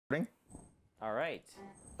All right.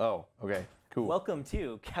 Oh, okay, cool. Welcome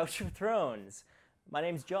to Couch of Thrones. My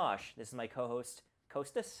name's Josh. This is my co-host,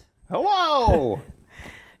 Kostas. Hello!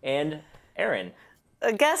 And Erin.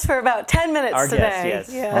 A guest for about 10 minutes Our today.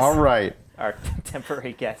 guest, yes. All right. Our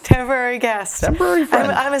temporary guest. Temporary guest. Temporary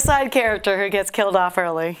friend. I'm a side character who gets killed off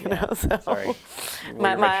early. You know, so. Sorry.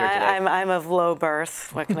 I'm of low birth.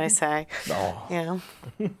 What can I say? Oh. Yeah.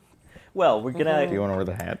 Well, we're gonna. Do you want to wear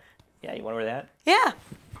the hat? Yeah, you want to wear that? Yeah.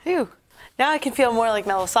 Phew. Now I can feel more like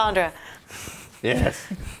Melisandre. Yes.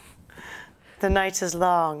 The night is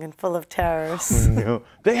long and full of terrors. No.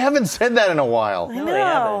 They haven't said that in a while. No, know. they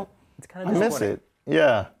haven't. It's kind of I miss it.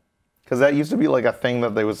 Yeah. Because that used to be like a thing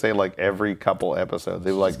that they would say like every couple episodes.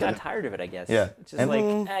 They would like. Just got tired of it, I guess. Yeah. It's just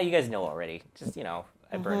like, you guys know already. Just,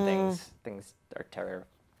 I burn things. Things are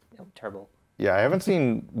terrible. Yeah, I haven't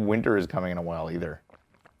seen Winter is Coming in a while either.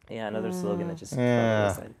 Yeah, another slogan that just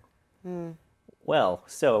Yeah. fell by the wayside. Well,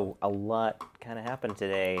 so a lot kind of happened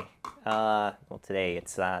today. Today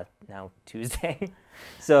it's now Tuesday.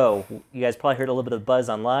 So you guys probably heard a little bit of buzz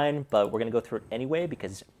online, but we're going to go through it anyway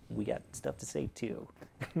because we got stuff to say too.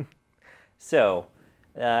 So,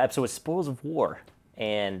 episode was Spoils of War.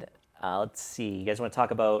 And let's see, you guys want to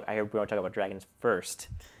talk about, I heard we want to talk about dragons first.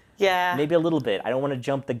 Yeah. Maybe a little bit. I don't want to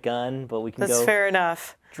jump the gun, but we can That's go. fair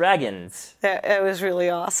enough. Dragons. It was really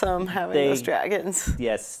awesome having those dragons.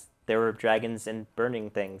 Yes, there were dragons and burning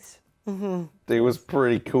things. It was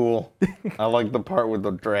pretty cool. I like the part with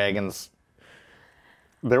the dragons.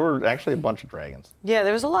 There were actually a bunch of dragons. Yeah,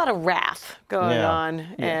 there was a lot of wrath going Yeah. on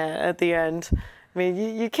at the end. I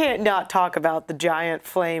mean, you can't not talk about the giant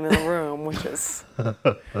flame in the room, which is I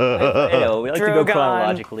know, we like to go Drogon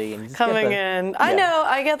chronologically. And just get coming the- in. I know,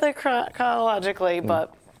 I get the chronologically,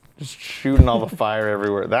 but Just shooting all the fire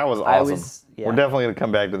everywhere. That was awesome. yeah. We're definitely going to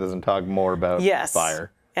come back to this and talk more about yes,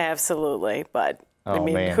 fire. absolutely. But I Oh,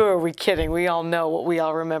 mean, man. who are we kidding? We all know what we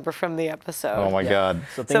all remember from the episode. Oh my God.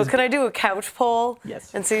 So, So things, can I do a couch poll?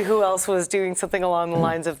 Yes. And see who else was doing something along the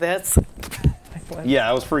lines of this? Yeah,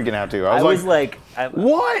 I was freaking out too. I was like,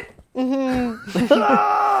 what?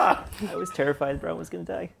 I was terrified Bron was gonna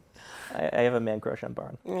die. I have a man crush on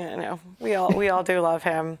Bron. Yeah, no, we all do love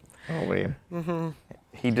him. Oh man.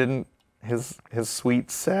 He didn't. His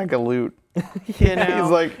sweet sack of loot. You know, He's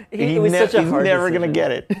like It was such a he's hard never gonna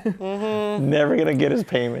decision. get it. Never gonna get his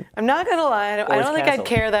payment. I'm not gonna lie. I his don't think castle. I'd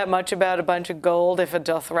care that much about a bunch of gold if a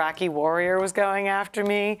Dothraki warrior was going after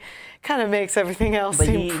me. Kind of makes everything else But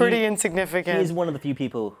seem pretty he insignificant. He's one of the few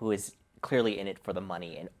people who is clearly in it for the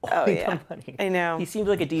money and Oh, only yeah. the money. I know. He seems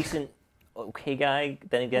like a decent, okay guy.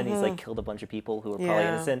 Then again, he's like killed a bunch of people who are probably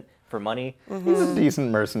Yeah. innocent for money. He's a decent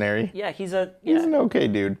mercenary. Yeah, he's He's an okay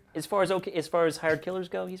dude. as far as hired killers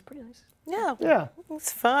go, he's pretty nice. Yeah, Yeah.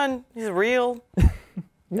 it's fun. He's real.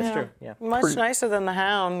 That's true. Yeah. Much nicer than the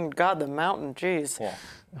Hound. God, the Mountain. Jeez. Yeah.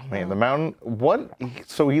 Oh, man, the mountain. What?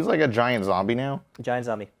 So he's like a giant zombie now. Giant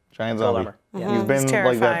zombie. Giant Gold zombie. armor. Yeah. He's been like that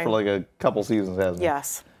terrifying. for like a couple seasons, hasn't he?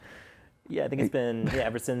 Yes. Yeah, I think it's been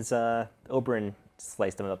ever since Oberyn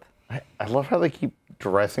sliced him up. I love how they keep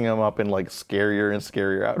dressing him up in like scarier and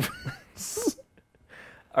scarier outfits.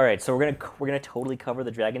 All right, so we're gonna totally cover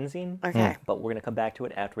the dragon scene. Okay. But we're gonna come back to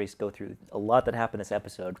it after we go through a lot that happened this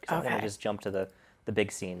episode because I want Okay. to just jump to the big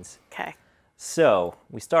scenes. Okay. So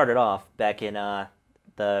we started off back in the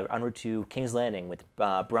en route to King's Landing with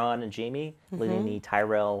Bronn and Jaime leading the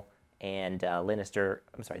Tyrell and Lannister.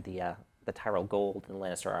 I'm sorry, the Tyrell Gold and the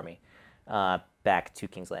Lannister army back to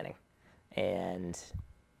King's Landing, and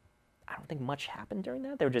I don't think much happened during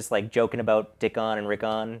that. They were just like joking about Dickon and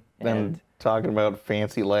Rickon And talking about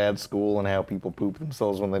fancy lad school and how people poop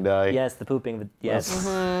themselves when they die. yes, the pooping. Yes.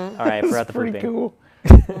 All right, forgot the Pretty pooping. cool.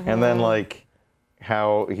 And then like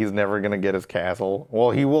how he's never gonna get his castle.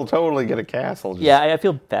 Well, he will totally get a castle. Just Yeah, I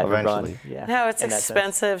feel bad for Eventually. Bronn. Yeah. No, it's in that sense.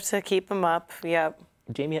 expensive to keep him up. Yep.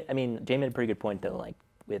 Jaime had a pretty good point though. Like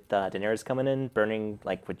with Daenerys coming in, burning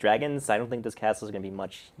like with dragons, I don't think this castle is gonna be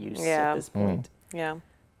much use Yeah. at this point. Yeah.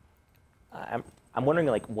 I'm wondering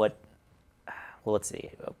like what. Well, let's see.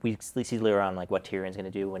 We see later on like what Tyrion's gonna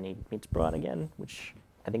do when he meets Bronn again, which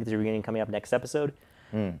I think is a reunion coming up next episode.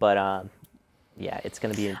 But yeah, it's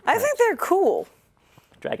gonna be. I think they're cool.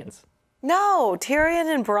 dragons. No,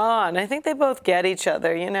 Tyrion and Bronn. I think they both get each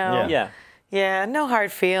other, you know? Yeah, Yeah, no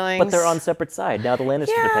hard feelings. but they're on separate side now. The Lannisters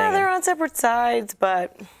are Yeah, paying they're him. on separate sides,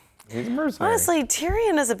 but he's a mercenary. honestly,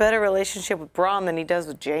 Tyrion has a better relationship with Bronn than he does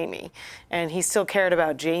with Jaime. And he still cared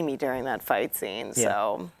about Jaime during that fight scene,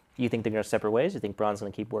 so... You think they're going to separate ways? Or you think Bronn's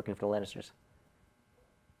going to keep working for the Lannisters?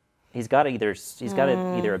 He's got to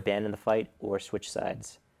either abandon the fight or switch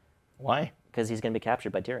sides Why? because he's going to be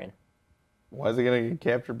captured by Tyrion. Why is he gonna get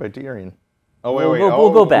captured by Tyrion? Oh, wait,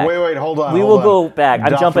 We'll go back. Wait, hold on. We hold will on. go back.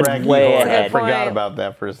 I'm jumping Dothraki way Horn. ahead. I forgot Point. about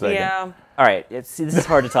that for a second. Yeah, All right, this is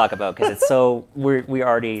hard to talk about because it's so we're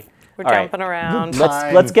all right. jumping around.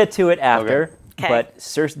 Time. Let's get to it after. Okay. Okay.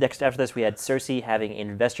 But next after this, we had Cersei having an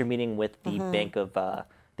investor meeting with the Bank of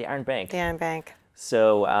the Iron Bank. The Iron Bank.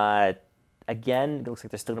 So again, it looks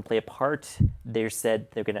like they're still going to play a part. They said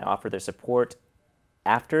they're going to offer their support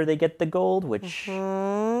after they get the gold, which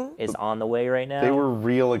is on the way right now. They were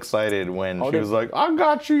real excited when she they- was like, I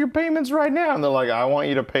got you your payments right now. And they're like, I want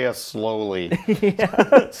you to pay us slowly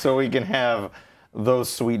so we can have those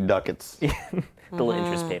sweet ducats. the little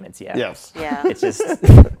interest payments, yeah. Yes. Yeah. It's just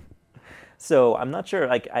so I'm not sure.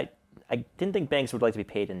 Like I didn't think banks would like to be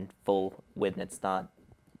paid in full when it's not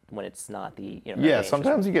the Yeah,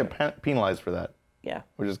 sometimes you get penalized for that, yeah.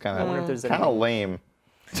 which is kind wonder if of there's kind of any- lame.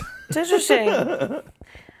 It's interesting.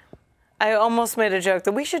 I almost made a joke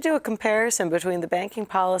that we should do a comparison between the banking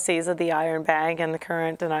policies of the Iron Bank and the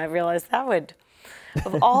current, and I realized that would,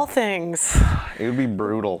 of all things, It would be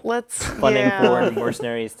brutal. let's Funding yeah. foreign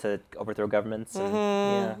mercenaries to overthrow governments. And,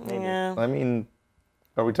 yeah, maybe. Yeah. I mean,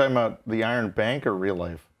 are we talking about the Iron Bank or real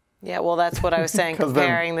life? Yeah, well, that's what I was saying, 'Cause they're-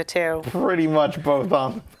 comparing the two. Pretty much both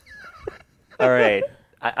on. All right.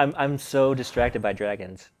 I'm so distracted by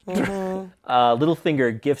dragons.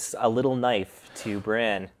 Littlefinger gifts a little knife to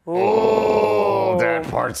Bran. Oh, that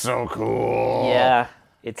part's so cool. Yeah.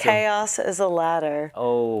 It's Chaos is a ladder.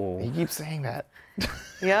 oh, He keeps saying that.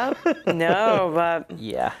 Yep. No, but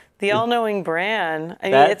yeah. the all-knowing Bran. I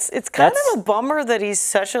mean, That- it's kind that's- of a bummer that he's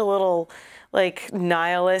such a little, like,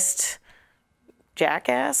 nihilist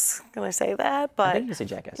jackass. Can I say that? I But think you say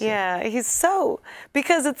jackass. yeah, he's so,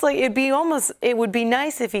 because it's like it would be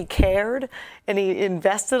nice if he cared and he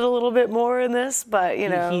invested a little bit more in this, but you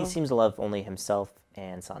know, He seems to love only himself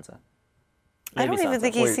and Sansa. I don't Maybe even Sansa.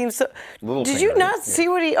 think he Wait, seems so. Littlefinger, Did you right? not Yeah. see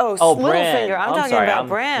what he? Oh, Oh, Bran. Littlefinger. I'm I'm talking sorry, about I'm-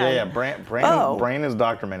 Bran. Yeah, Oh. Bran is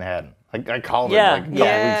Dr. Manhattan. I called Yeah, it like a couple weeks ago.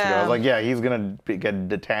 yeah. I was like, yeah, he's going to get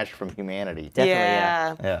detached from humanity. Definitely,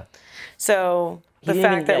 yeah. Yeah. So the didn't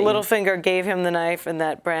fact even that get- Littlefinger gave him the knife and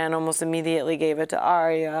that Bran almost immediately gave it to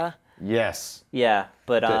Arya. Yes. Yeah,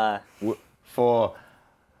 but For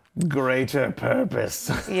greater purpose.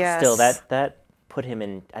 Yes. still, that put him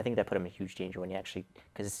in. I think that put him in huge danger when he actually,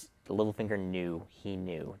 because Littlefinger knew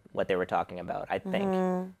what they were talking about. I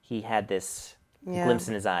think he had this Yeah. glimpse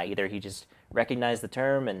in his eye. Either he just recognized the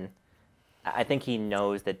term, and I think he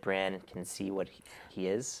knows that Bran can see what he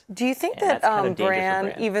is. Do you think And that that's kind of dangerous for Bran,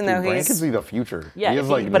 Bran. even Dude, though Bran can he's see the future. Yeah, He has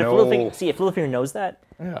like but no... if Littlefinger knows that,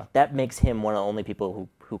 Yeah. that makes him one of the only people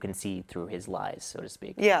who can see through his lies, so to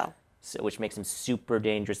speak. yeah. So, which makes him super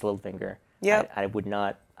dangerous, Littlefinger. Yep. I would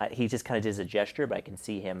not. He just kind of did a gesture, but I can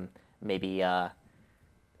see him maybe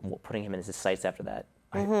putting him in his sights after that.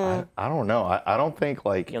 I don't know. I don't think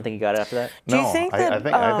like... You don't think he got it after that? Do you no, think I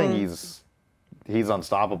that, think he's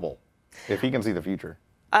unstoppable if he can see the future.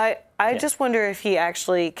 I just wonder if he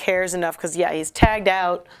actually cares enough, because yeah, he's tagged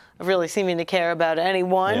out of really seeming to care about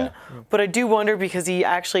anyone. Yeah. But I do wonder, because he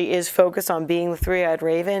actually is focused on being the three-eyed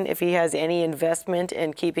raven, if he has any investment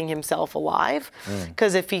in keeping himself alive.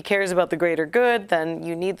 Because if he cares about the greater good, then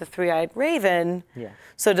you need the three-eyed raven. Yeah.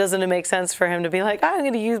 So doesn't it make sense for him to be like, I'm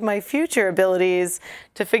going to use my future abilities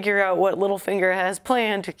to figure out what Littlefinger has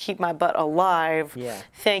planned to keep my butt alive? Yeah.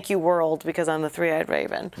 Thank you, world, because I'm the three-eyed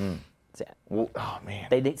raven. Well, oh man.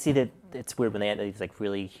 They see that it's weird when they have these like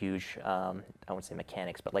really huge, I won't say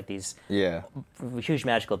mechanics, but like these Yeah. huge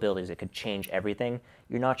magical abilities that could change everything.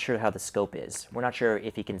 You're not sure how the scope is. We're not sure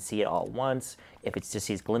if he can see it all at once, if it's just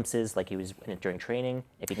these glimpses like he was during training,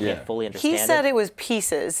 if he can't Yeah. fully understand He said it was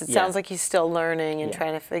pieces. It Yeah. sounds like he's still learning and Yeah.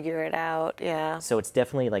 trying to figure it out. Yeah. So it's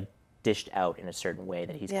definitely like dished out in a certain way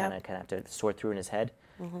that he's Yeah. kind of have to sort through in his head.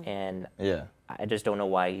 And Yeah. I just don't know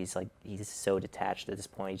why he's so detached at this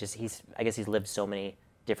point. I guess he's lived so many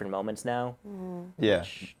different moments now. Yeah.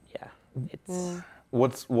 Yeah, it's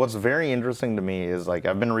What's very interesting to me is like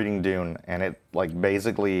I've been reading Dune, and it like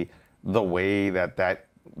basically the way that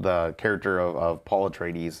the character of Paul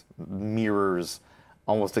Atreides mirrors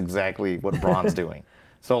almost exactly what Bronn's doing.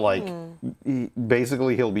 So like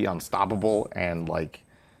basically he'll be unstoppable, and like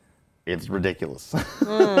it's ridiculous.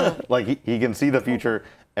 Like he can see the future.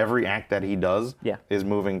 Every act that he does Yeah. is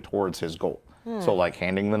moving towards his goal. So like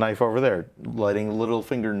handing the knife over there, letting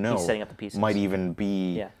Littlefinger know, setting up the pieces. might even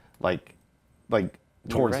be Yeah. like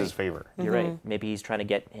towards right. his favor. You're right. Maybe he's trying to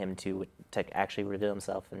get him to actually reveal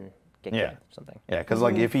himself and get Yeah. killed or something. Yeah, because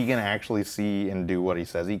like if he can actually see and do what he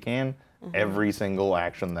says he can, every single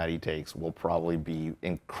action that he takes will probably be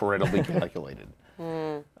incredibly calculated.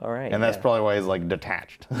 All right. And that's yeah. probably why he's like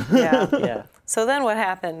detached. Yeah. yeah. So then what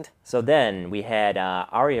happened? So then we had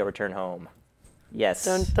Arya return home. Yes.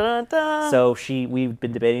 Dun, dun, dun. So we've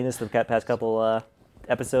been debating this for the past couple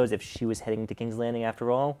episodes if she was heading to King's Landing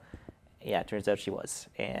after all. Yeah, it turns out she was,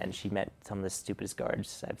 and she met some of the stupidest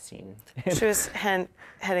guards I've seen. She was heading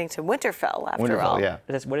to Winterfell after all. Winterfell, yeah.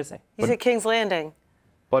 What did it say? You said King's Landing.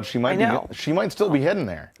 But she might know. she might still be heading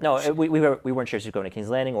there. No, we weren't sure if she was going to King's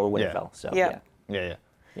Landing or Winterfell. So Yeah. Yeah.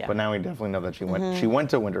 Yeah. But now we definitely know that she went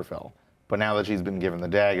to Winterfell. But now that she's been given the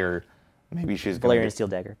dagger, maybe she's going Valerian Steel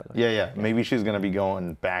Dagger. By the way. Yeah. Maybe she's going to be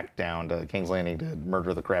going back down to King's Landing to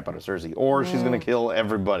murder the crap out of Cersei, or she's going to kill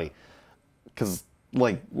everybody. Because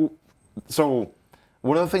so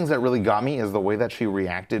one of the things that really got me is the way that she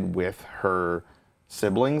reacted with her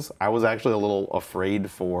siblings. I was actually a little afraid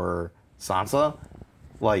for Sansa.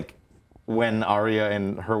 Like, when Arya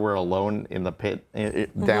and her were alone in the pit,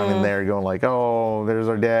 down in there, going like, "Oh, there's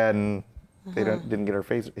our dad," and they didn't get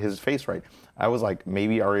his face right. I was like,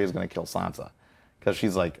 maybe Arya's gonna kill Sansa, because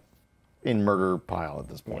she's like in murder pile at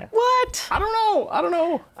this point. Yeah. What? I don't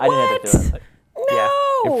know. I didn't have to do it. But No.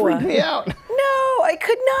 It freaked me out. No, I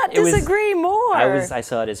could not was- disagree more. I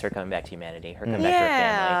saw it as her coming back to humanity, her coming back to her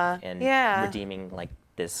Yeah, family, and yeah. redeeming like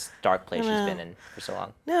this dark place she's been in for so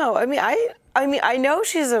long. No, I mean, I know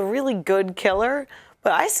she's a really good killer,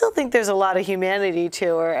 but I still think there's a lot of humanity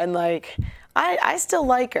to her, and like, I still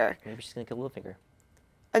like her. Maybe she's gonna kill Littlefinger.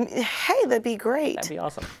 I mean, hey, that'd be great. That'd be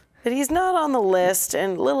awesome. But he's not on the list,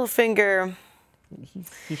 and Littlefinger,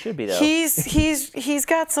 He should be though. he's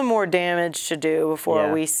got some more damage to do before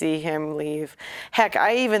Yeah. we see him leave. Heck,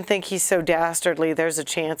 I even think he's so dastardly, there's a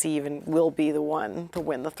chance he even will be the one to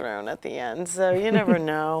win the throne at the end. So you never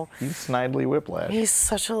know. He's Snidely Whiplash. He's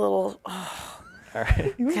such a little, All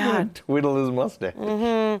right. He's gonna twiddle his mustache.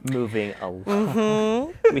 Moving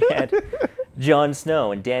along. We had Jon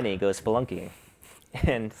Snow and Dany go spelunking.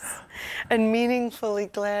 And meaningfully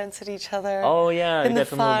glance at each other. oh yeah, In you the got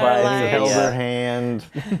some little firelight. vibes. Held Yeah. her hand.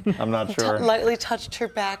 I'm not sure. Lightly touched her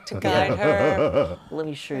back to guide her. Let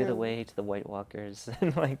me show you the way to the White Walkers.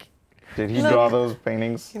 And like, Did he draw those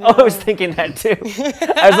paintings? oh, I was thinking that too.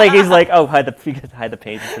 I was like, he's like, oh, hide the paint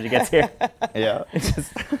before she gets here. Yeah. It's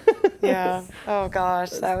just, Yeah. Oh gosh,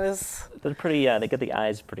 that was. they're pretty. They get the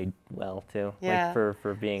eyes pretty well too. Yeah. Like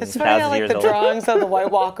for being It's funny how thousands of like years the old. drawings of the White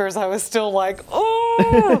Walkers, I was still like,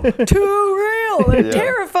 oh, too real. They're Yeah.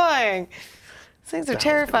 terrifying. These things are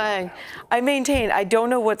terrifying. I maintain I don't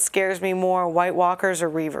know what scares me more, White Walkers or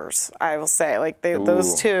Reavers. I will say like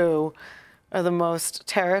those Ooh. two are the most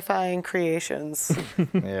terrifying creations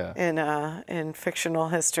Yeah. in fictional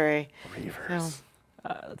history. Reavers.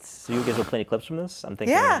 So you guys will play any clips from this? I'm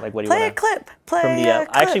thinking Yeah, like, what do you play want a clip. Play from the? a clip.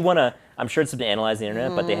 I actually want to. I'm sure it's been analyzed on the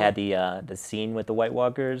internet, but they had the scene with the White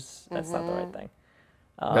Walkers. That's not the right thing.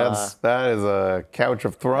 That is a Couch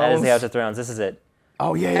of Thrones. That is the House of Thrones. This is it.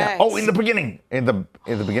 Oh yeah, yeah. Okay. Oh, in the beginning. In the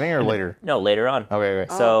beginning or later? No, later on. Okay,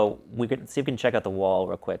 okay. So we could see if we can check out the wall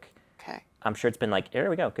real quick. Okay. I'm sure it's been like, here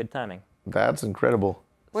we go, good timing. That's incredible.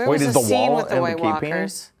 Where Wait, was is the the scene wall with the and White the key painting?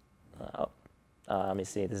 Walkers? Let me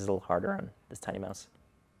see. This is a little harder on this tiny mouse.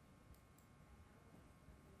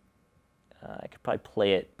 I could probably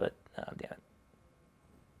play it, but damn it. All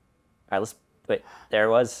right, let's wait. There it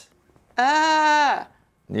was. Ah,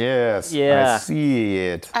 Yes. Yeah. I see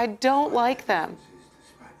it. I don't like them.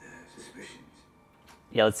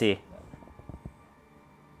 Yeah, let's see.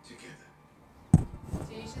 So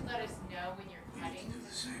you should let us know when you're cutting.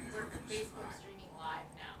 We're Facebook streaming live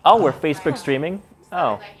now. Oh, we're Facebook streaming.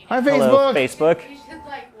 Oh, Let you know. Hi, hello, Facebook. Facebook. You should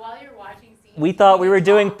while you're watching scenes. We thought we were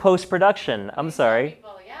doing post-production. I'm sorry.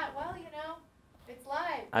 People, yeah, well, it's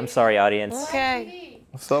live. I'm sorry, audience. Okay.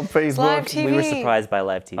 What's up, Facebook? Live TV. We were surprised by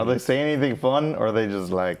live TV. Are they saying anything fun, or are they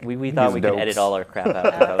just like? We thought these we could dopes? edit all our crap out.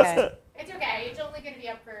 and post. Okay. It's okay. It's only going to be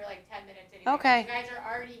up for like 10 minutes anyway. Okay. You guys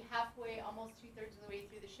are already halfway, almost 2/3 of the way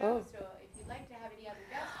through the show. Oh. So if you'd like to have any other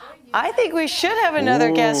guests join you, I think we should have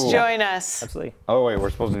another guest Ooh. join us. Absolutely. Oh wait, we're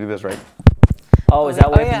supposed to do this, right? Oh, is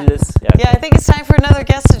that why we have to do this? Yeah, I think it's time for another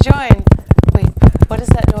guest to join. Wait, what is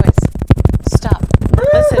that noise? Stop.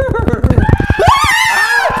 Listen.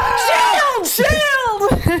 Shield! Shield!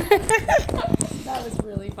 that was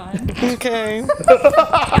really fun. Okay. Come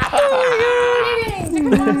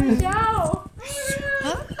on the show.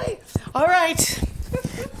 Hi. All right.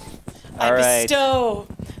 I All right. bestow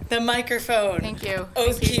the microphone. Thank you.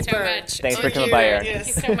 Oath Thank you so keeper. much. Thanks for Thank coming you. by here. Thank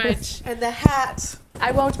you so much. And the hat.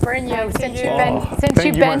 I won't burn you since you you. bent Thank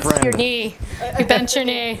you, my bent friend. your knee. You bent your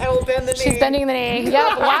knee. I will bend the knee. She's bending the knee.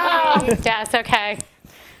 Yep. Wow. Yes. Okay.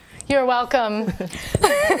 You're welcome.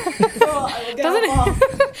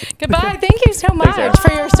 Goodbye. Thank you so much Erin.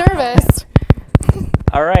 for your service.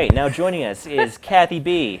 All right, now joining us is Kathy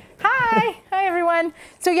B. Hi. Hi, everyone.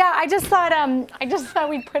 So yeah, I just thought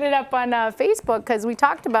we'd put it up on Facebook because we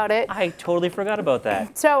talked about it. I totally forgot about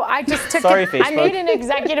that. So I just took Sorry, I Facebook. made an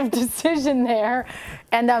executive decision there,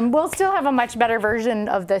 and we'll still have a much better version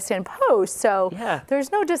of this in post. So Yeah.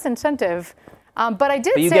 there's no disincentive. But I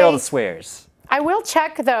did But you say get all the swears. I will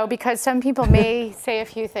check though because some people may say a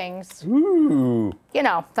few things. Ooh. You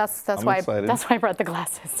know, that's why excited. I brought the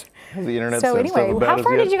glasses. Has the internet So said stuff anyway, about how us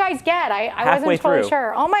far yet? did you guys get? I Halfway wasn't totally through.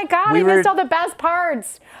 sure. Oh my God, We I were- missed all the best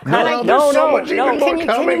parts. No, Can there's so no, much no. even more Can you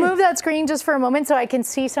coming. move that screen just for a moment so I can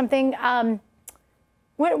see something?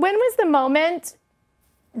 When was the moment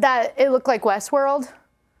that it looked like Westworld?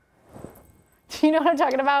 Do you know what I'm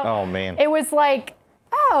talking about? Oh, man. It was like,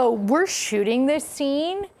 oh, we're shooting this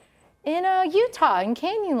scene in Utah, in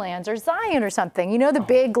Canyonlands or Zion or something. You know, the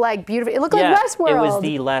big, like, beautiful. It looked Yeah, like Westworld. it was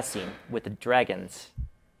the last scene with the dragons,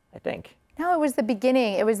 I think. No, it was the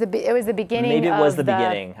beginning. It was the beginning. Maybe it was of the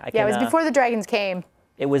beginning. Yeah, it was before the dragons came.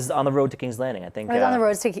 It was on the road to King's Landing, I think. It was on the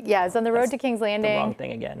road to it was on the road to King's The Landing. wrong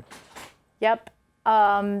thing again. Yep,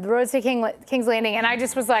 the road to King's Landing, and I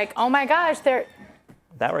just was like, oh my gosh, they're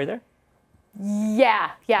That right there?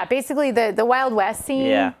 yeah. Basically, the Wild West scene.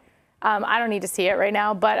 Yeah. I don't need to see it right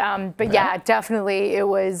now, but yeah, definitely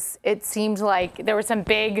it seemed like there were some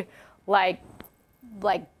big like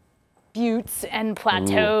buttes and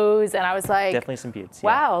plateaus, and I was like, Definitely some buttes. Yeah.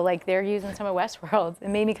 wow, like they're using some of Westworld. It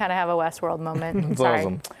made me kind of have a Westworld moment. That's Sorry.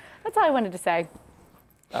 awesome. That's all I wanted to say.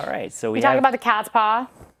 All right, so We we talk have about the cat's paw,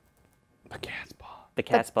 The cat's paw. the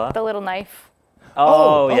cat's paw. the little knife.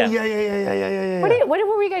 Oh, yeah. yeah. What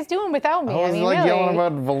were you guys doing without me? I was mean, like really. yelling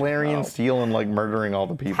about Valerian steel and like murdering all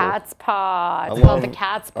the people. Cat's paw. It's I called the love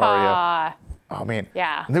cat's Arya. paw. Oh man.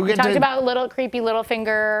 Yeah. And then We get talked to- about creepy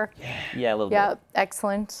Littlefinger. Yeah, a little bit. Yep.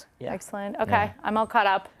 Excellent. Yeah. Excellent. Okay. I'm all caught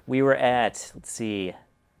up. We were at, let's see,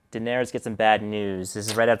 Daenerys gets some bad news. This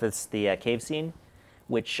is right after the cave scene,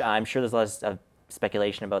 which I'm sure there's a lot of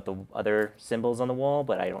speculation about the other symbols on the wall,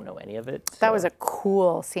 but I don't know any of it. That so- was a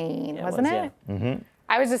cool scene, Yeah, wasn't was, it? yeah. Mm-hmm.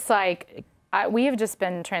 I was just like, we have just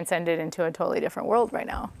been transcended into a totally different world right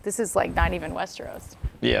now. This is like not even Westeros.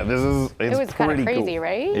 Yeah, it's It was kind of pretty crazy, cool.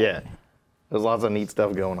 right? Yeah. There's lots of neat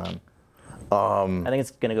stuff going on. I think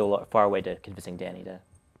it's going to go far away to convincing Dany to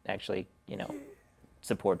actually,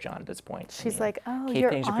 support Jon at this point. She's like, oh, cave you're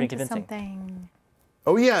paintings are pretty onto convincing. something.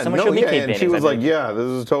 Oh yeah, Someone showed me cave and she paintings, was I like, think. yeah, this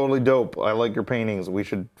is totally dope. I like your paintings. We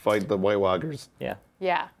should fight the White Walkers. Yeah.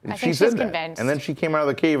 Yeah. I She think said she's that. convinced. And then she came out of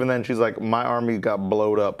the cave and then she's like, my army got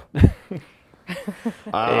blowed up. Oh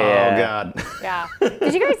Yeah. God. Yeah.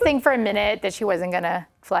 Did you guys think for a minute that she wasn't going to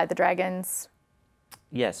fly the dragons?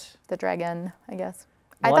 Yes. The dragon, I guess.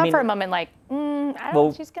 Well, I I thought mean- for a moment, like, I don't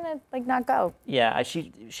Well- she's going to, not go. Yeah,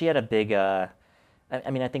 she had a big, I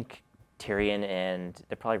mean, I think Tyrion and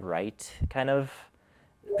they're probably right, kind of.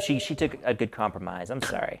 She took a good compromise. I'm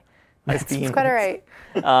sorry. It's quite all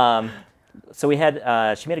right. So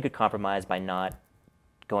she made a good compromise by not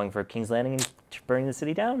going for King's Landing and burning the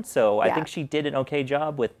city down. So I Yeah. think she did an okay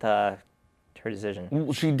job with her decision.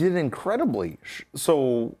 Well, she did incredibly.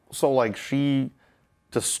 So like she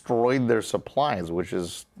destroyed their supplies, which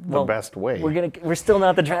is the Well, best way. We're still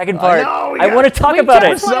not the dragon part. know, I yeah. want to talk We about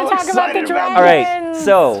it. just want to talk about the excited about dragons.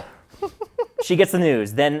 All right, so she gets the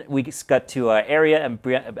news. Then we cut to Arya and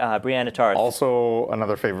Brienne Tarth. Also,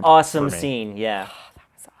 another favorite. Awesome for me. scene, yeah.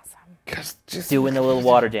 That's awesome. 'Cause just Doing the little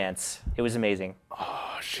water dance. It was amazing.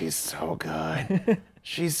 Oh, she's so good.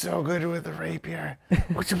 She's so good with the rapier.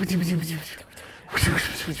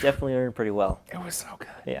 Definitely learned pretty well. It was so good.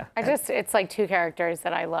 Yeah. It's like two characters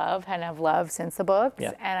that I love and have loved since the books.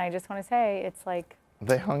 Yeah. And I just want to say, it's like,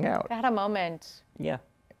 They hung out. I had a moment. Yeah.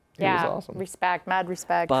 It was awesome. Respect, mad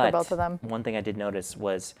respect But for both of them. one thing I did notice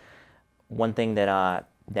was one thing that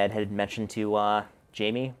Ned had mentioned to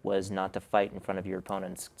Jamie was not to fight in front of your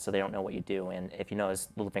opponents, so they don't know what you do. And if you notice,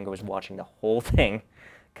 Littlefinger was watching the whole thing,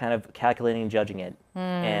 kind of calculating and judging it.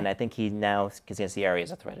 And I think he now, because he has the area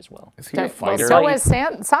as a threat as well. Is he a Well, fighter? so was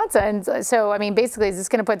Sansa. And so, I mean, basically, is this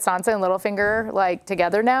going to put Sansa and Littlefinger, like,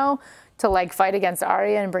 together now to, like, fight against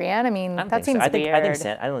Arya and Brienne? I mean, I don't that think seems so. weird.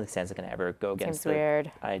 I don't think Sansa's going to ever go against Seems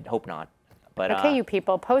weird. I hope not. But, Okay, you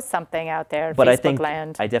people, post something out there, but Facebook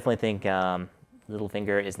land. I definitely think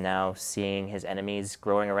Littlefinger is now seeing his enemies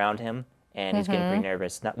growing around him, and he's getting pretty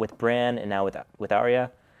nervous. Not with Bran and now with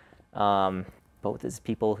Arya, both as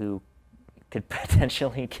people who could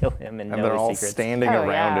potentially kill him and And know they're his all secrets. standing Oh,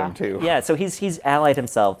 around yeah. him too. Yeah, so he's allied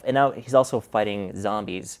himself, and now he's also fighting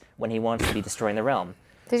zombies when he wants to be destroying the realm.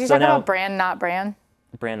 Did you so talk now- about Bran, not Bran?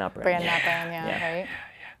 Bran, not Bran. Bran, not Bran, yeah, Yeah. right?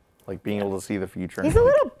 like being able to see the future. He's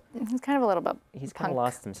kind of a little bit. He's kind of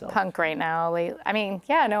lost himself. Punk right now. I mean,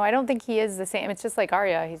 yeah, no, I don't think he is the same. It's just like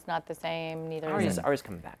Arya. He's not the same. Neither is. Arya's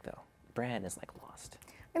coming back though. Bran is like lost.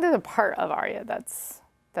 I think there's a part of Arya that's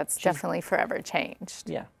definitely forever changed.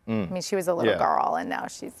 Yeah. I mean, she was a little Yeah. girl, and now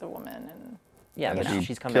she's a woman, and Yeah, but she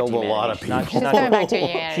she's coming killed back to a lot humanity. of She's not coming back to she's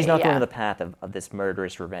humanity, not going yeah. the path of this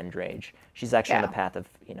murderous revenge rage. She's actually on Yeah. the path of,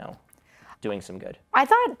 doing some good. I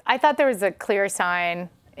thought there was a clear sign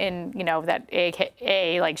in that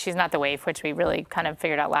like she's not the waif, which we really kind of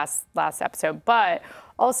figured out last episode, but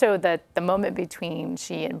also that the moment between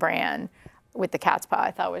she and Bran with the cat's paw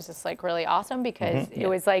I thought was just like really awesome because it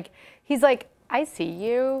was like he's like, I see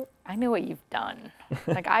you, I know what you've done,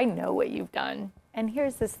 like I know what you've done, and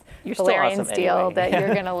here's this You're still Valerian awesome steel anyway. that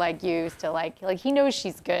you're gonna like use to like he knows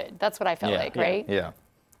she's good. That's what I felt like, right? Yeah.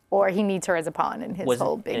 Or he needs her as a pawn in his Was it-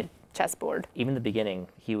 whole big it- chessboard. Even in the beginning,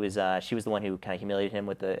 she was the one who kind of humiliated him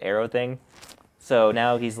with the arrow thing. So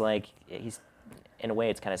now he's in a way,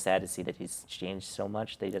 it's kind of sad to see that he's changed so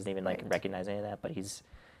much that he doesn't even recognize any of that. But he's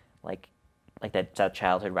like that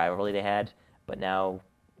childhood rivalry they had. But now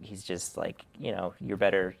he's just like, you're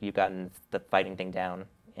better. You've gotten the fighting thing down,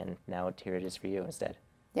 and now here it is for you instead.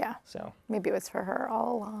 Yeah. So Maybe it was for her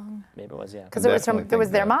all along. maybe it was, yeah. Because it was definitely it was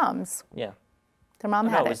think their that. moms. Yeah. Their mom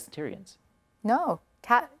No, had it it. was Tyrion's. No.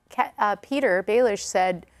 Peter Baelish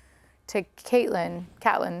said to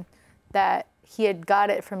Catelyn, that he had got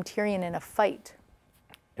it from Tyrion in a fight.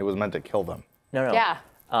 It was meant to kill them. No. Yeah.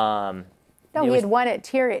 No, it he was- had won it.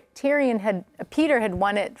 Peter had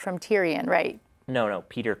won it from Tyrion, right? No.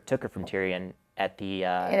 Peter took her from Tyrion at the In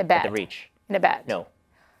a at bet. the Reach. In a bet. No.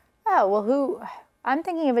 Oh, well, I'm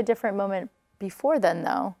thinking of a different moment before then,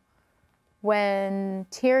 though, when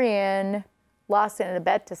Tyrion lost it in a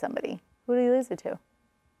bet to somebody. Who did he lose it to?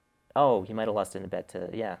 Oh, he might have lost in a bet to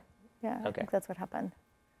Yeah, I Okay. think that's what happened.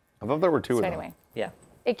 I thought there were two So of them. anyway, yeah.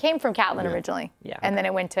 it came from Catelyn originally. Yeah. And then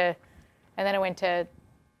it went to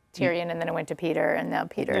Tyrion, and then it went to Peter, and now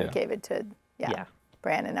Peter Yeah. gave it to Yeah.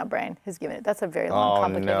 Bran, and now Bran has given it. That's a very long, Oh,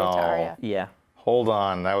 complicated no. to Arya. Yeah. Hold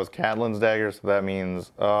on, that was Catelyn's dagger, so that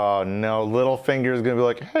means, oh no, Littlefinger's gonna be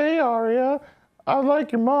like, hey Arya, I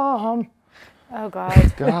like your mom. Oh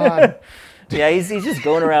God. God. Yeah, he's just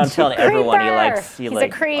going around telling everyone he likes. He's a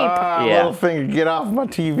creep. Yeah. Littlefinger, get off my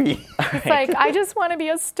TV. It's like, I just want to be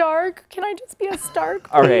a Stark. Can I just be a Stark,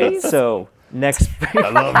 please? All right, so next. I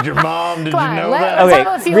loved your mom, did Come you on, know let's that? Okay,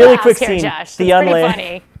 have a few really laughs quick here, scene. Josh. The That's pretty unland-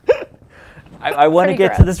 funny. I want to Pretty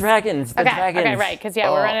get to the gross. dragons. The Okay, dragons. okay, right, because we're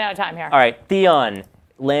running out of time here. All right, Theon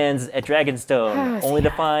lands at Dragonstone, Oh, only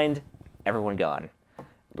to find everyone gone.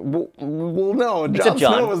 Well, no, Except Jon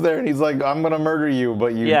Jon. Snow was there, and he's like, I'm gonna murder you,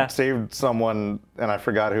 but you Yeah. saved someone, and I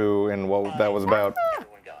forgot who and what that was about.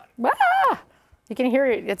 Ah! You can hear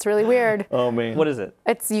it. It's really weird. Oh man. What is it?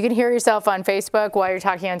 You can hear yourself on Facebook while you're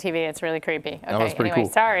talking on TV. It's really creepy. Okay, was pretty anyway,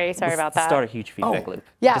 cool. sorry about that. Start a huge feedback loop.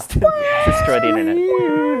 Yeah. Just to destroy the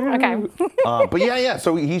internet. Okay. But yeah,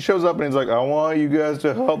 so he shows up and he's like, I want you guys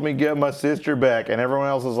to help me get my sister back. And everyone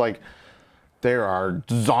else is like, there are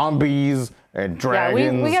zombies and Yeah, we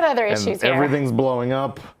dragons. got other and issues here. everything's blowing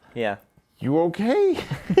up. Yeah. You okay?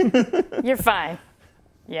 You're fine.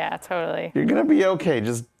 Yeah, totally. You're gonna be okay.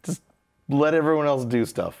 Just let everyone else do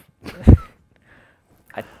stuff.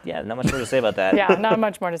 Yeah, not much more to say about that. Yeah, not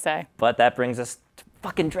much more to say. But that brings us to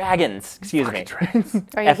fucking dragons. Excuse me. Oh, you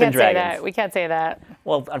Effing can't say dragons. that. We can't say that.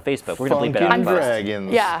 Well, on Facebook. We're going to bleep it out. Funkin' first.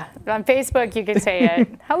 dragons. Yeah, on Facebook you can say it.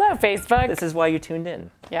 Hello, Facebook. This is why you tuned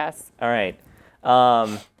in. Yes. All right.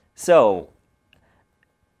 So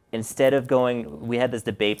instead of going, we had this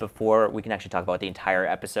debate before. We can actually talk about the entire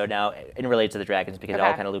episode now and relate to the dragons because it all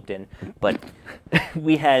Okay. kind of looped in. But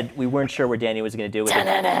we weren't sure where Dany was going to do with it.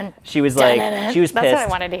 Dun-dun-dun. She was like, she was That's what I pissed.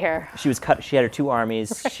 wanted to hear. She was cut. She had her two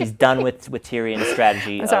armies. She's done with Tyrion's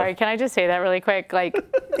strategy. I'm sorry, can I just say that really quick? Like,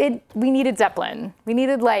 we needed Zeppelin. We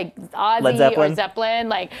needed like Ozzy Led Zeppelin? or Zeppelin,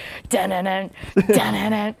 like dun-dun-dun,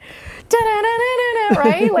 dun-dun-dun, dun-dun-dun-dun-dun,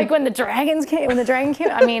 right? Like when the dragon came.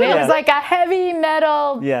 I mean, it Yeah. was like a heavy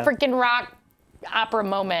metal, Yeah. freaking rock opera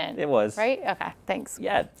moment. It was. Right? Okay, thanks.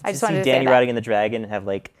 Yeah. I just to wanted see to say Dany that. riding in the dragon and have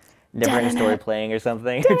like Neverending Story playing or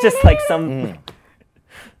something. Just like some.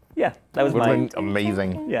 Yeah, that was Would have my. been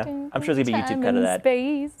amazing. Yeah, I'm sure there's gonna be a YouTube cut of that.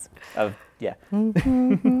 Space. Yeah.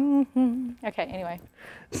 Okay, anyway.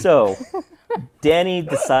 So, Dany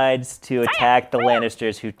decides to attack the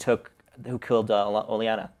Lannisters who killed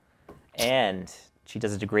Olenna, and she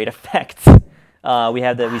does it to great effect.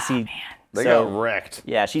 We see. They so, got wrecked.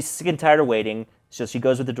 Yeah, she's sick and tired of waiting, so she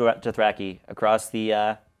goes with the Dothraki across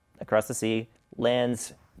the sea,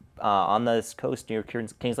 lands on the coast near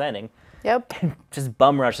King's Landing, Yep. just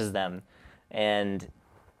bum rushes them, and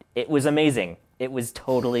It was amazing. It was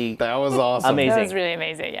totally That was awesome. amazing. That was really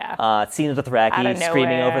amazing. Yeah. Seeing the Out Dothraki of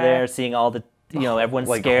screaming over nowhere. there, seeing all the, everyone's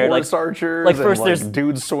Like scared. horse archers, like first and there's like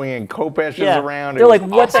dudes swinging kopeshes yeah. around. They're It like, was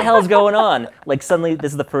what the awesome. hell's going on? Like suddenly,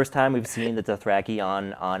 this is the first time we've seen the Dothraki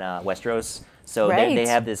on Westeros. So they Right.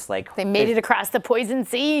 have this like They made it across the poison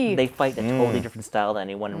sea. They fight in a totally different style than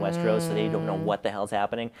anyone in Westeros, so they don't know what the hell's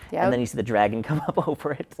happening. Yep. And then you see the dragon come up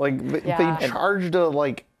over it. Like Yeah. they charged a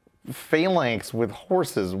like phalanx with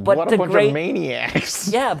horses. But What the a bunch great- of maniacs!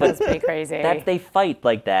 Yeah, but That's pretty crazy. that they fight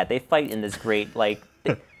like that. They fight in this great like.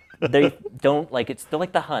 They don't like it's. They're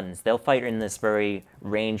like the Huns. They'll fight in this very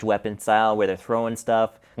ranged weapon style where they're throwing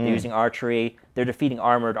stuff. They're using archery. They're defeating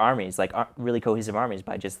armored armies, like really cohesive armies,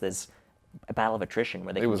 by just this battle of attrition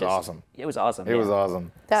where they. It was awesome. It was awesome. It was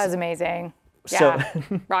awesome. That was amazing. So-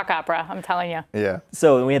 Yeah. Rock opera, I'm telling you. Yeah.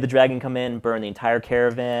 So we had the dragon come in, burn the entire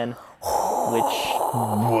caravan, which,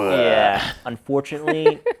 yeah,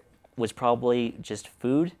 unfortunately, was probably just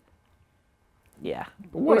food. Yeah.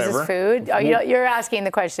 Was Whatever. this food? Oh, you're asking the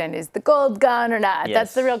question, is the gold gone or not? Yes.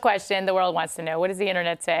 That's the real question the world wants to know. What does the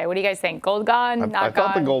internet say? What do you guys think? Gold gone, not I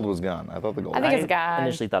thought gone? the gold was gone. I thought the gold. I think it's gone.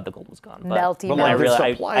 Initially thought the gold was gone, but Melty, But then I like, the realized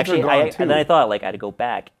supplies are actually gone, too. and then I thought like I had to go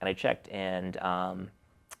back and I checked and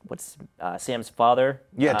what's Sam's father?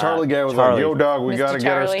 Yeah, Charlie guy was Charlie. like, "Yo, dog, we Mr. gotta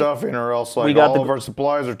get our Charlie. stuff in, or else like got all the- of our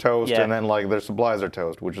supplies are toast." Yeah. And then like their supplies are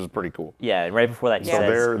toast, which is pretty cool. Yeah, and right before that he So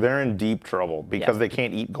says, they're in deep trouble because Yeah. they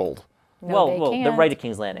can't eat gold. No, well, they're right at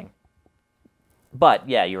King's Landing. But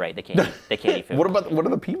yeah, you're right. They can't. They can't eat food. What are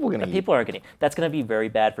the people gonna eat? People aren't going to. That's going to be very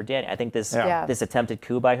bad for Dany. I think this Yeah. this attempted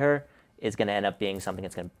coup by her is going to end up being something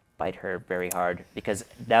that's going to bite her very hard because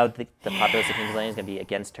now the populace of King's Landing is going to be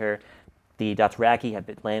against her. The Dothraki have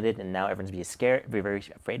been landed, and now everyone's be scared, be very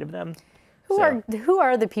afraid of them. Who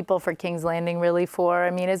are the people for King's Landing really for?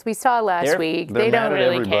 I mean, as we saw last They're- week, they're they don't mad at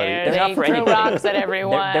really everybody. care. They're they not for throw anybody. rocks at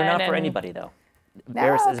everyone. They're not for and- anybody though. No,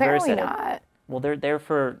 Varys- as Varys apparently said it. not. Well, they're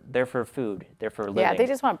for food. They're for living. Yeah, they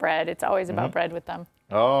just want bread. It's always Mm-hmm. about bread with them.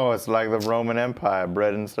 Oh, it's like the Roman Empire,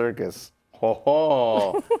 bread and circus. Ho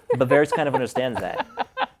ho! But Varys kind of understands that.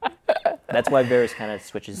 That's why Varys kind of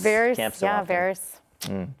switches Varys, camps so yeah, often.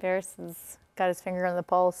 Varys has got his finger on the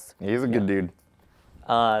pulse. He's a good dude.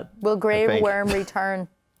 Will Grey think. Worm return?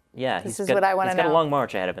 Yeah, This is what I wanna He's got a know. long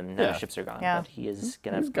march ahead of him. Now Yeah. the ships are gone, Yeah. but he is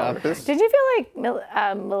gonna. Got this. Did you feel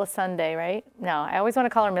like Melisande, right? No, I always want to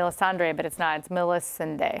call her Melisandre, but it's not. It's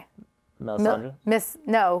Melisande.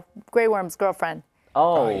 Melisandre. Grey Worm's girlfriend.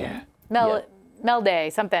 Oh,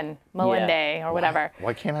 Melde, something. Melinde, Yeah. or whatever.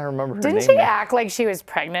 Why can't I remember her Didn't name? she now? act like she was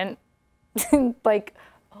pregnant? Like,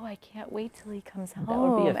 oh, I can't wait till he comes home.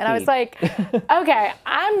 would be a And I was feat. like, okay,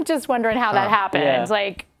 I'm just wondering how that happens. Yeah.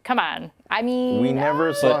 Like, come on. I mean, We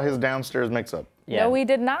never saw his downstairs mix-up. yeah. no, we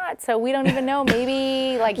did not. So we don't even know.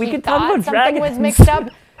 Maybe like We he could talk thought about something was dragons. mixed up.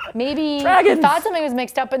 Maybe he Dragons. thought something was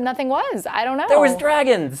mixed up, but nothing was. I don't know. There was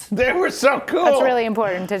dragons. They were so cool. That's really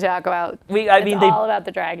important to talk about. I It's mean, they. all about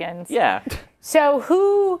the dragons. Yeah. So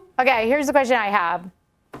who? Okay, here's the question I have.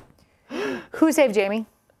 Who saved Jamie?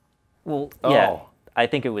 Well, yeah. Oh. I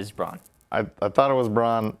think it was Bronn. I thought it was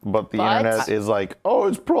Bronn, but the But- internet is like, oh,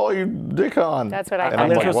 it's probably Dickon. That's what I And thought. I'm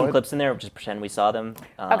gonna like, throw some what? clips in there. Just pretend we saw them.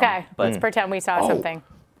 Okay, But let's pretend we saw something.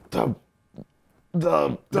 The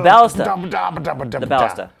ballista. The the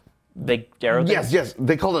ballista, big arrow. thing? Yes.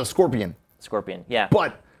 They called it a scorpion. Scorpion. Yeah.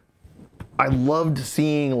 But I loved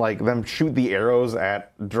seeing like them shoot the arrows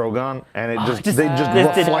at Drogon, and it just just- they just this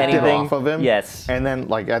didn't reflected anything. off of him. Yes. And then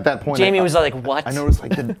like at that point, Jamie was like, "What?" I noticed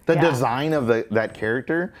like the Yeah. design of that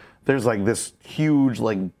character. There's like this huge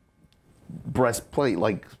like breastplate,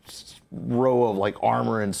 like row of like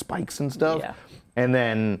armor and spikes and stuff. Yeah. And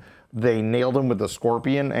then they nailed him with the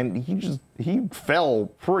scorpion, and he fell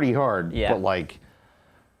pretty hard. Yeah. But like,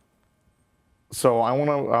 so I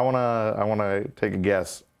wanna take a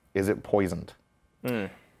guess. Is it poisoned? Did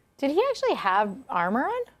he actually have armor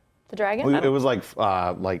on the dragon? It was like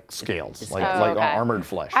scales, like Oh, okay. armored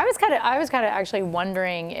flesh. I was kind of actually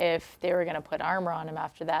wondering if they were gonna put armor on him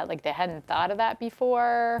after that. Like they hadn't thought of that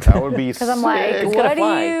before. That would be Because I'm like, sick. He's gonna what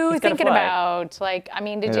fly. are you He's gonna thinking fly. about? Like, I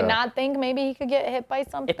mean, did you Yeah. not think maybe he could get hit by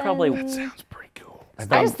something? It probably. Sounds pretty cool. I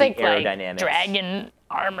just think like aerodynamics. dragon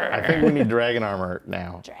armor. I think we need dragon armor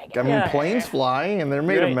now. Dragon I mean, Yeah. planes fly and they're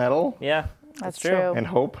made Right. of metal Yeah. That's true. and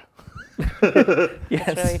hope. Yes.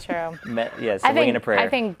 That's really true. Yes. I Wing and a think prayer. I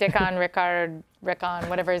think Rickon,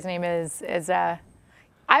 whatever his name is.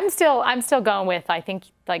 I'm still going with I think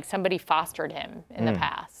like somebody fostered him in the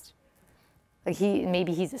past. Like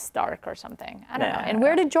maybe he's a Stark or something. I don't know. Nah. And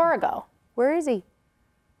where did Jorah go? Where is he?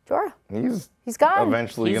 Jorah. He's gone.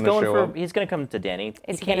 eventually He's going to going show for. up. He's gonna come to Danny.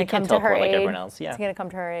 Is he he going to can't come to her teleport like aid? everyone else. Yeah. Is he going to come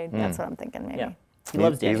to her aid? That's what I'm thinking maybe. Yeah. He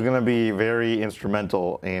loves Danny. He's gonna be very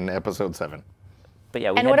instrumental in episode 7. But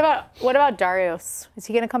yeah, And what about Darius? Is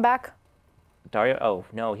he gonna come back? Dario? Oh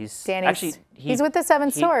no, he's Danny's, actually he's with the Seven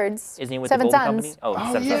Swords. Isn't he with Seven the Golden Sons. Company?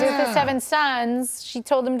 Oh, Seven He's Sons. with the Seven Sons. She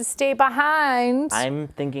told him to stay behind. I'm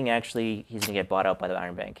thinking actually he's gonna get bought out by the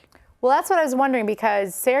Iron Bank. Well, that's what I was wondering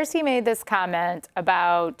because Cersei made this comment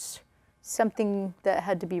about something that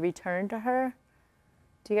had to be returned to her.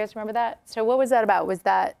 Do you guys remember that? So what was that about? Was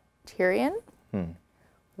that Tyrion?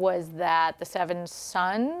 Was that the Seven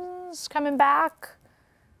Sons coming back?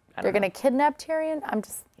 They're going to kidnap Tyrion?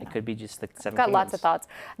 It could be just the Seven I've got lots of thoughts.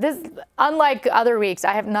 This, unlike other weeks,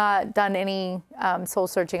 I have not done any soul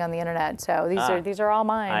searching on the internet. So these are all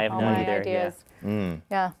mine. I have all none my either, ideas.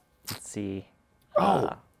 Yeah. Let's see.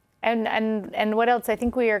 And what else? I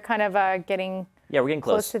think we are kind of getting Yeah, we're getting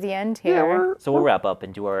close close. to the end here. So we'll wrap up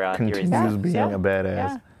and do our theories. Continues being Yeah. a badass.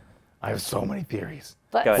 Yeah. I have so many theories.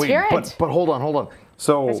 Let's Go ahead. hear it. But hold on.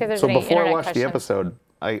 So Let's see if there's so any before I internet watched the questions. episode,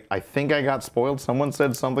 I think I got spoiled. Someone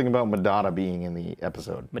said something about Madonna being in the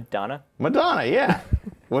episode. Madonna? Madonna, yeah.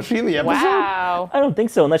 Was she in the episode? Wow. I don't think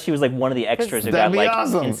so, unless she was like one of the extras who got That'd be like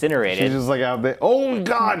awesome. incinerated. She's just like out there. Oh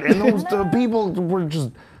God! And those people were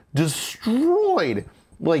just destroyed.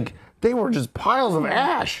 Like they were just piles of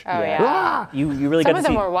ash. Oh, yeah. Ah! You really Some got of to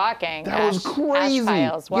them see. were walking. That was crazy. Ash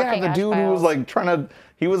piles, yeah, walking the ash dude who was piles. like trying to.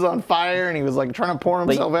 He was on fire and he was like trying to pour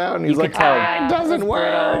himself out and he's you like, could tell- it doesn't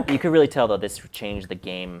work. You could really tell though this changed the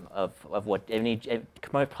game of what. I mean, it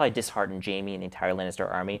probably disheartened Jamie and the entire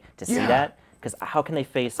Lannister army to see Yeah. that. Because how can they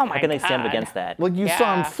face? Oh how my can they stand up God. against that? Like you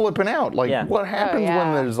saw him Yeah. flipping out. Like Yeah. what happens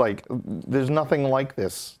yeah. when there's nothing like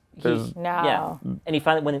this? There's No. Yeah, and he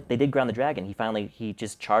finally, when they did ground the dragon, he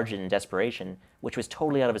just charged it in desperation, which was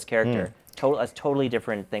totally out of his character. A totally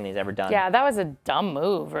different thing he's ever done. Yeah, that was a dumb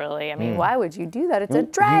move, really. I mean, why would you do that? It's a was-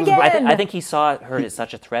 dragon. I think he saw her as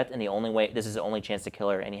such a threat, and this is the only chance to kill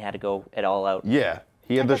her, and he had to go it all out. yeah.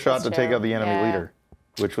 He had the guess shot that's to take true. out the enemy Yeah. leader,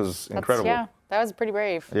 which was incredible. Yeah, that was pretty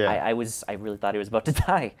brave. Yeah. I really thought he was about to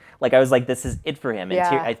die. Like I was like, this is it for him. And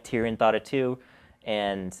Yeah. Tyrion thought it too,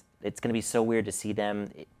 and it's gonna be so weird to see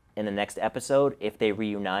them in the next episode if they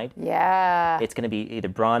reunite. Yeah. It's gonna be either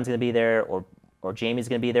Bronn's gonna be there, or Jaime's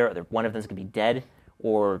gonna be there, or one of them's gonna be dead,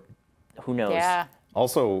 or who knows. Yeah.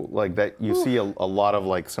 Also, like that, you see a lot of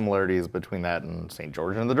like similarities between that and St.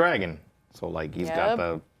 George and the Dragon. So like he's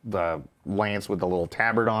got the lance with the little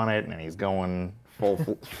tabard on it, and he's going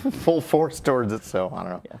full force towards it. So I don't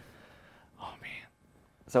know. Yeah. Oh man.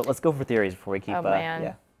 So let's go for theories before we keep. Oh, man.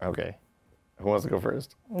 Yeah. Okay. Who wants to go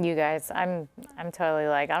first? You guys, I'm totally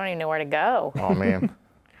like, I don't even know where to go. Oh man.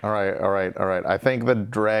 All right. I think the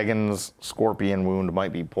dragon's scorpion wound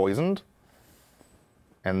might be poisoned.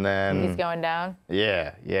 And then He's going down.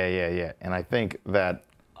 Yeah. And I think that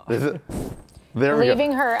there we go.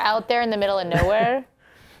 Leaving her out there in the middle of nowhere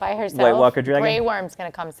by herself. White Walker dragon? Grey Worm's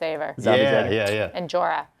going to come save her. Zombie dragon? Yeah. And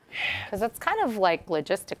Jorah. Because that's kind of like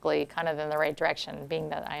logistically kind of in the right direction, being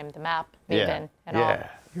that I am the map maven and all.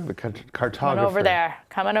 You're the Coming cartographer. over there.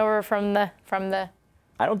 Coming over from the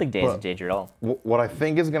I don't think Dane's Well, in danger at all. What I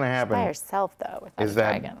think is going to happen by herself though without is a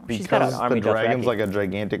that dragon. She's got an because army the dragon's Dothraki. like a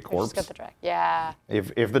gigantic She's corpse, got the dragon. Yeah.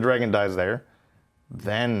 if the dragon dies there,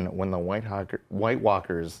 then when the White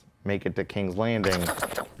Walkers make it to King's Landing,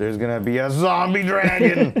 there's going to be a zombie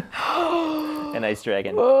dragon. An ice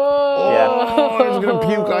dragon. Oh, it's going to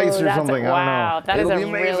puke ice or That's something. wow, I don't know. that is It'll a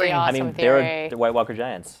be really amazing. awesome I mean, theory. they're White Walker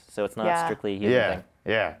giants, so it's not Yeah. strictly a human Yeah, thing.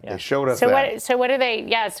 yeah. Yeah. They showed us So that. what do they?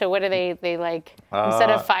 Yeah. So what do they like? Instead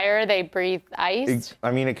of fire, they breathe ice.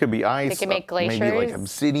 I mean, it could be ice. could make Maybe like glaciers.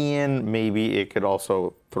 obsidian. Maybe it could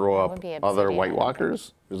also throw would up be other obsidian, White I think.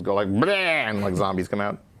 Walkers. Just go like, "Bleh," and like zombies come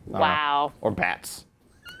out. I don't know. Wow. Or bats.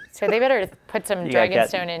 So they better put some You got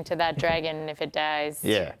dragonstone into that dragon if it dies.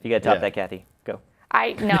 Yeah. You got to top yeah. that, Kathy. Go.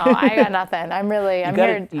 I got nothing. I'm got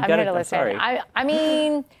here. it- I'm you got here it, to I'm listen. sorry. I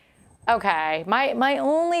mean, okay. My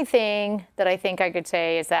only thing that I think I could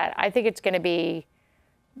say is that I think it's going to be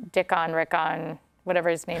Rickon, whatever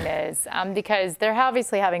his name is, because they're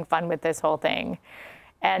obviously having fun with this whole thing,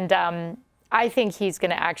 and I think he's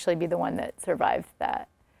going to actually be the one that survived that.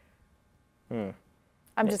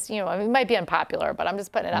 I'm just, I mean, it might be unpopular, but I'm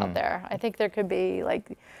just putting it out there. I think there could be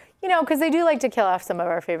like, because they do like to kill off some of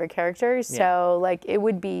our favorite characters. Yeah. So like it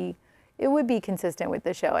would be consistent with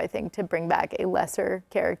the show, I think, to bring back a lesser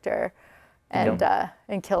character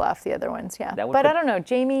and kill off the other ones. Yeah. That would But put- I don't know,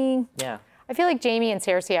 Jamie. Yeah. I feel like Jamie and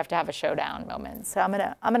Cersei have to have a showdown moment. So I'm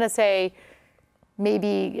gonna say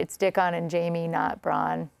maybe it's Dickon and Jamie, not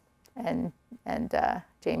Bronn, and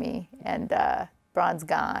Jamie and Bronn's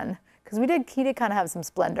gone because he did kind of have some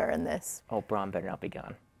splendor in this. Oh, Bronn better not be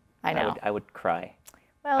gone. I know. I would cry.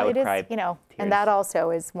 I Well, would it is, cry you know, tears. and that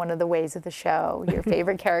also is one of the ways of the show. Your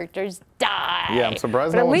favorite characters die. Yeah, I'm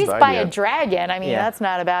surprised But no at one's least died by yet. a dragon. I mean, Yeah. that's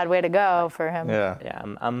not a bad way to go for him. Yeah. Yeah,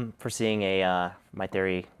 I'm foreseeing a. My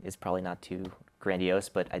theory is probably not too grandiose,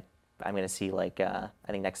 but I'm gonna see like I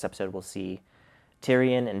think next episode we'll see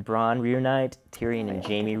Tyrion and Bronn reunite, Tyrion and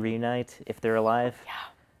Jaime reunite if they're alive. Yeah,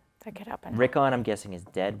 that could happen. Rickon, I'm guessing, is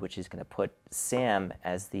dead, which is gonna put Sam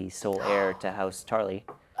as the sole heir to House Tarly.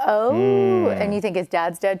 Oh, and you think his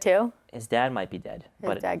dad's dead too? His dad might be dead, His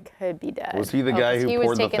but dad could be dead. Was he the Oh, guy 'cause who he was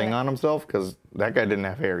poured the taking thing on himself? Because that guy didn't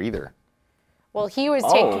have hair either. Well, he was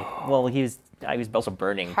taking. well, he was also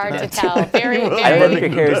burning. Hard to death. tell. Very, I very,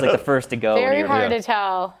 think your hair is like the first to go. when very you're- hard yeah. to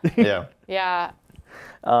tell. Yeah. Yeah.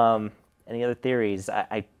 Any other theories?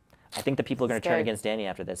 I think the people are going to turn Scared. against Dany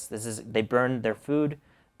after this. They burned their food.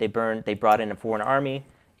 They brought in a foreign army.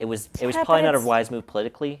 It was probably not a it's- wise move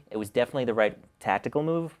politically. It was definitely the right tactical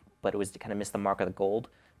move, but it was to kind of miss the mark of the gold.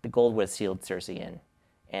 The gold would have sealed Cersei in,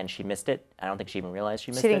 and she missed it. I don't think she even realized she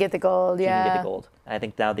missed it. She didn't get the gold. She Yeah. didn't get the gold. And I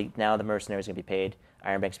think now the mercenaries are going to be paid.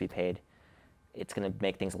 Iron Bank's going to be paid. It's going to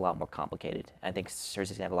make things a lot more complicated. I think Cersei's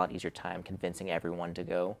going to have a lot easier time convincing everyone to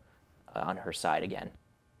go on her side again.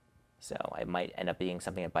 So it might end up being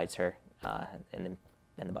something that bites her in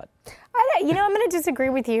the butt. I'm going to disagree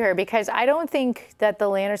with you here because I don't think that the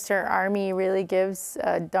Lannister army really gives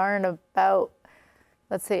a darn about,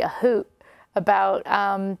 let's say, a hoot about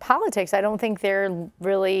politics. I don't think they're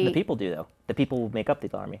really. The people do, though. The people make up the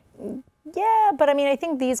army. Yeah, but I mean, I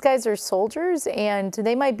think these guys are soldiers and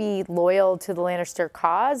they might be loyal to the Lannister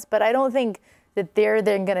cause, but I don't think that they're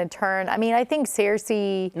then going to turn. I mean, I think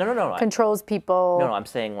Cersei No. controls people. No, I'm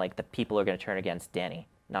saying like the people are going to turn against Dany,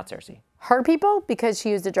 not Cersei. Her people because she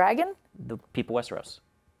used a dragon? The people of Westeros.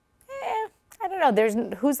 I don't know. There's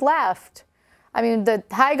who's left. I mean, the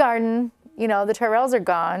High Garden, the Tyrells are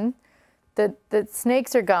gone. The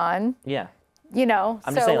snakes are gone. Yeah. I'm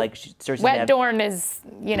just saying, like, Cersei's gonna Wet have- Dorn is,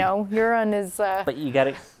 Euron is But you got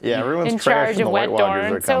to. Yeah, everyone's in trash charge and of the Wet White Walkers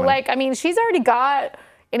Dorn. are So, coming. she's already got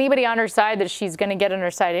anybody on her side that she's going to get on her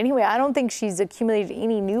side anyway. I don't think she's accumulated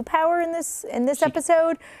any new power in this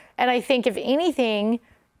episode. And I think, if anything,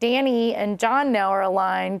 Dany and Jon now are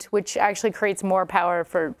aligned, which actually creates more power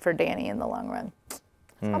for Dany in the long run. So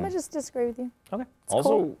I'm going to just disagree with you. Okay. Also,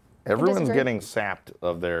 cool. everyone's disagree. getting sapped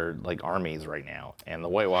of their armies right now, and the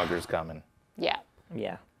White Walkers coming. Yeah.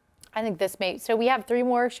 Yeah. I think this may. So we have 3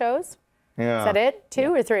 more shows. Yeah. Is that it?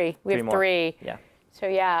 2 or 3? We have more. 3. Yeah. So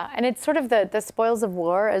yeah, and it's sort of the spoils of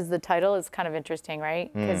war as the title is kind of interesting,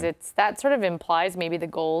 right? Because that sort of implies maybe the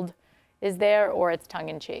gold is there or it's tongue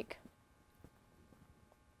in cheek.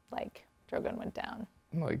 Like Drogon went down.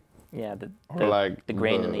 Yeah. Or The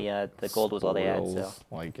grain and the gold was all they had. So spoils,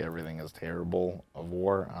 like everything is terrible of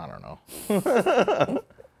war. I don't know.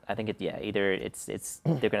 I think either it's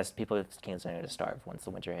they're gonna people kings are gonna starve once the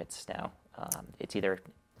winter hits. Now it's either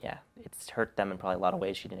it's hurt them in probably a lot of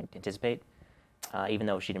ways she didn't anticipate. Even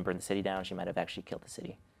though she didn't burn the city down, she might have actually killed the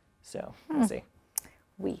city. So we'll see.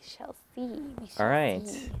 We shall see. We shall All right.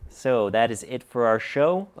 see. So that is it for our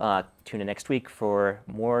show. Tune in next week for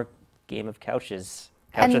more Game of Couches,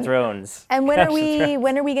 Couch of Thrones. And when Couch are of we Thrones.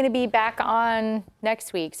 going to be back on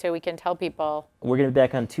next week so we can tell people? We're gonna be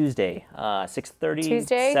back on Tuesday, 6:30.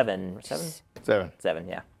 Tuesday? 7. 7.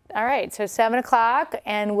 Yeah. All right, so 7 o'clock,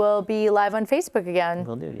 and we'll be live on Facebook again.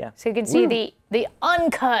 We'll do. Yeah. So you can see the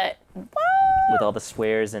uncut. With all the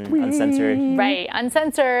swears and uncensored. Right,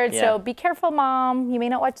 uncensored. Yeah. So be careful, Mom. You may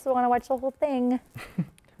not want to watch the whole thing.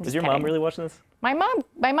 Is your mom really watching this? My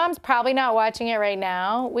mom's probably not watching it right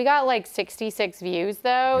now. We got like 66 views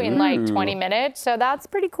though in like 20 minutes, so that's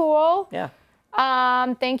pretty cool. Yeah.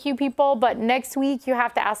 Thank you, people. But next week you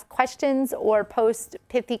have to ask questions or post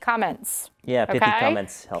pithy comments. Yeah. Pithy Okay?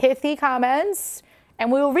 comments help. Pithy comments,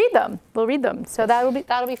 and we will read them. We'll read them. So that'll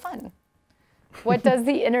be fun. What does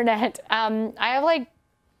the internet? I have like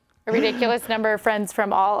a ridiculous number of friends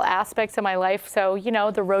from all aspects of my life. So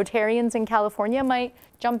the Rotarians in California might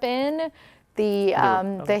jump in. The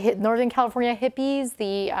Northern California hippies.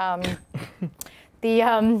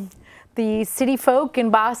 The city folk in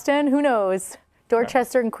Boston. Who knows?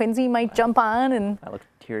 Dorchester and Quincy might jump on, and I look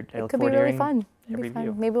it could be forward to really hearing fun. It'll every be fun.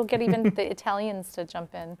 view. Maybe we'll get even the Italians to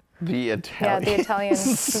jump in. The Yeah, Italian. the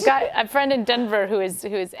Italians. We've got a friend in Denver who is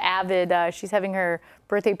avid. She's having her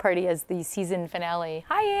birthday party as the season finale.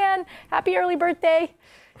 Hi, Anne. Happy early birthday.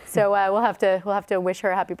 So we'll have to wish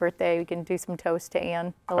her a happy birthday. We can do some toast to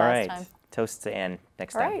Anne the All last right. time. Toast to Anne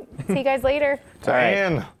next All time. right. See you guys later.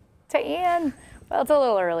 Diane. To Anne. Well, it's a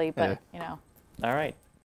little early, but Yeah. All right.